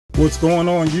What's going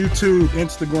on YouTube,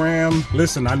 Instagram?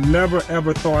 Listen, I never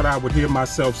ever thought I would hear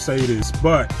myself say this,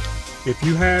 but if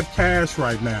you have cash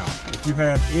right now, if you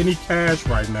have any cash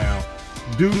right now,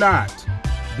 do not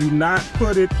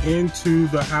put it into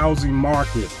the housing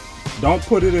market. Don't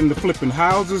put it in the flipping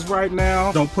houses right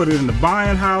now. Don't put it in the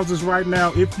buying houses right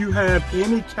now. If you have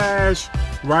any cash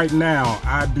right now,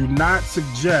 I do not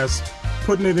suggest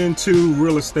putting it into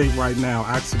real estate right now.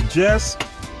 I suggest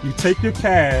you take your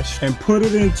cash and put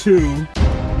it into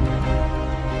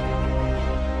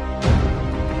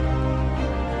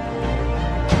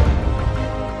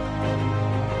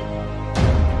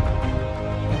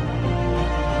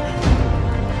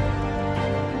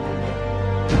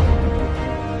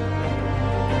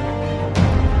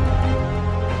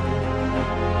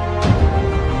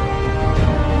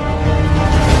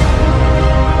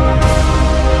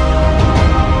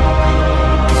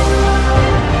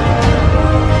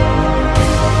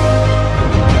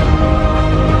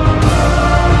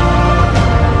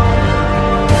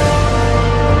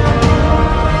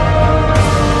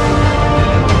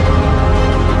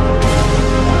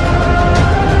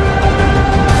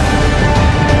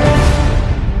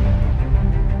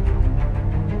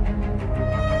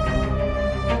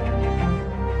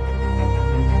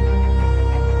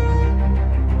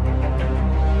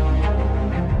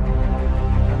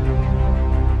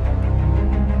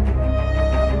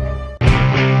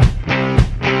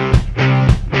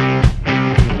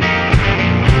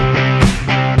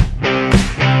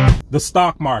the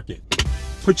stock market.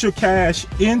 Put your cash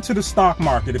into the stock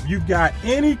market. If you've got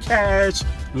any cash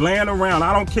laying around,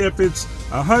 I don't care if it's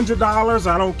 $100,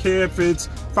 I don't care if it's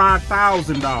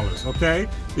 $5,000, okay?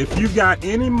 If you've got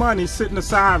any money sitting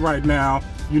aside right now,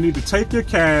 you need to take your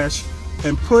cash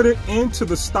and put it into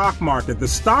the stock market. The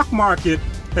stock market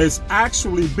has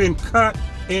actually been cut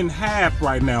in half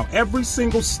right now. Every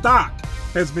single stock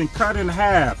has been cut in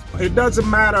half. It doesn't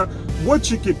matter what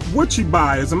you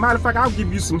buy. As a matter of fact, I'll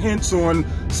give you some hints on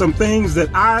some things that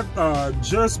I've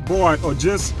just bought or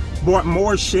just bought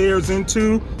more shares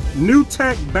into. New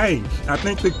Tech Bank, I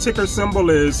think the ticker symbol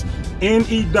is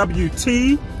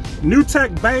NEWT. New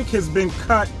Tech Bank has been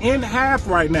cut in half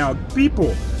right now.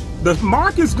 People, the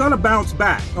market's gonna bounce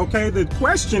back, okay? The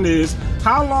question is,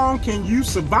 how long can you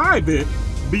survive it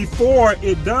before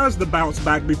it does the bounce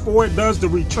back, before it does the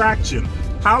retraction?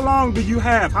 How long do you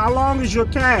have? How long is your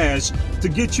cash to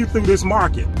get you through this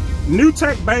market? New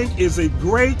Tech Bank is a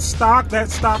great stock. That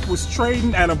stock was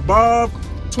trading at above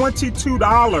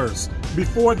 $22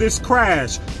 before this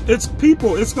crash. It's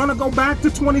gonna go back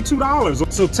to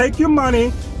 $22. So take your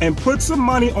money and put some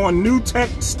money on New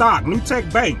Tech stock, New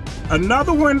Tech Bank.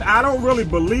 Another one I don't really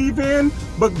believe in,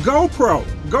 but GoPro.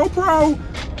 GoPro,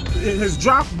 it has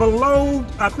dropped below,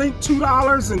 I think,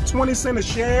 $2.20 a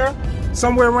share,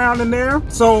 somewhere around in there.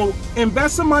 So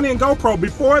invest some money in GoPro.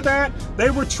 Before that, they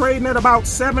were trading at about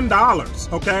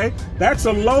 $7, okay? That's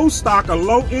a low stock, a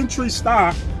low entry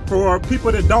stock for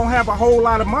people that don't have a whole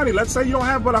lot of money. Let's say you don't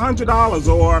have but $100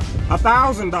 or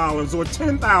 $1,000 or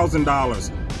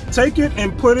 $10,000. Take it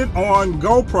and put it on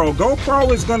GoPro.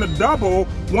 GoPro is gonna double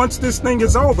once this thing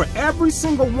is over. Every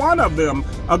single one of them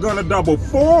are gonna double.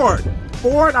 Ford,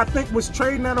 I think, was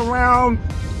trading at around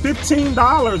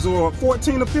 $15 or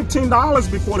 $14 or $15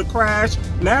 before the crash.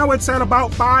 Now it's at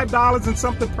about $5 and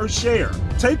something per share.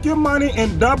 Take your money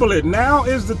and double it. Now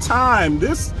is the time.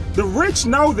 The rich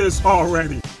know this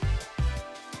already.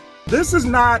 This is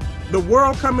not the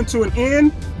world coming to an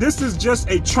end. This is just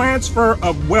a transfer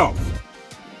of wealth.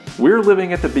 We're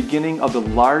living at the beginning of the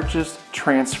largest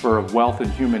transfer of wealth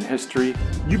in human history.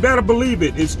 You better believe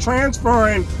it. It's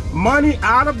transferring money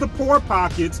out of the poor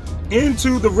pockets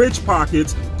into the rich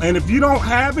pockets. And if you don't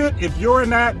have it, if you're in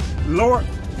that lower...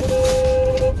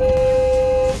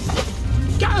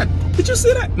 God, did you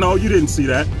see that? No, you didn't see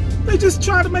that. They just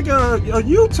tried to make a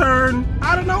U-turn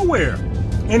out of nowhere.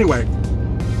 Anyway,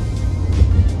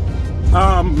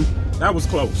 that was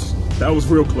close. That was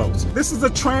real close. This is a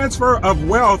transfer of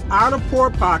wealth out of poor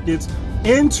pockets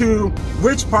into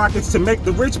rich pockets to make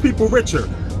the rich people richer.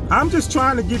 I'm just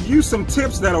trying to give you some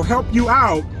tips that'll help you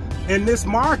out in this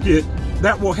market,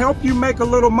 that will help you make a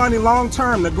little money long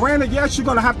term. Now granted, yes, you're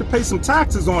gonna have to pay some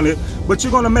taxes on it, but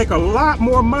you're gonna make a lot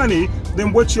more money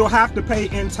than what you'll have to pay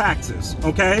in taxes,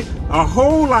 okay? A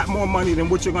whole lot more money than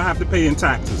what you're gonna have to pay in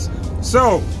taxes.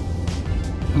 So,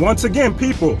 once again,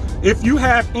 people, if you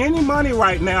have any money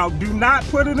right now, do not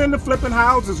put it in the flipping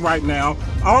houses right now.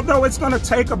 Although it's gonna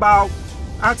take about,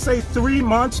 I'd say 3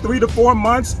 to 4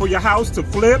 months for your house to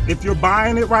flip if you're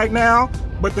buying it right now.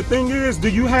 But the thing is, do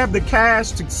you have the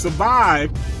cash to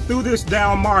survive through this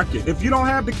down market? If you don't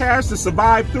have the cash to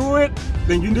survive through it,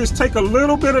 then you just take a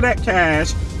little bit of that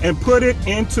cash and put it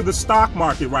into the stock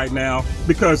market right now,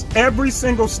 because every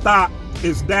single stock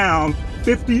is down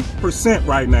 50%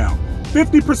 right now.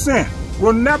 50%.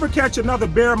 We'll never catch another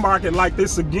bear market like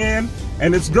this again,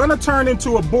 and it's gonna turn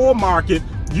into a bull market.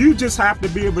 You just have to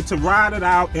be able to ride it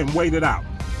out and wait it out.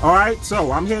 All right,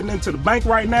 so I'm heading into the bank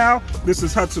right now. This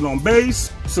is Hudson on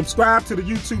Base. Subscribe to the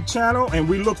YouTube channel, and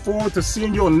we look forward to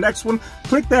seeing you on the next one.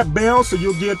 Click that bell so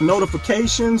you'll get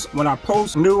notifications when I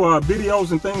post new videos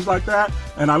and things like that.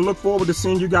 And I look forward to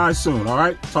seeing you guys soon. All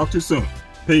right, talk to you soon.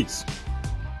 Peace.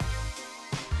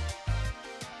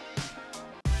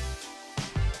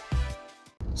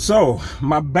 So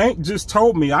my bank just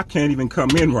told me I can't even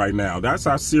come in right now. That's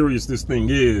how serious this thing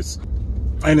is.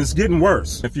 And it's getting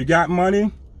worse. If you got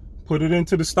money, put it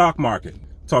into the stock market.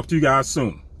 Talk to you guys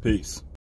soon. Peace.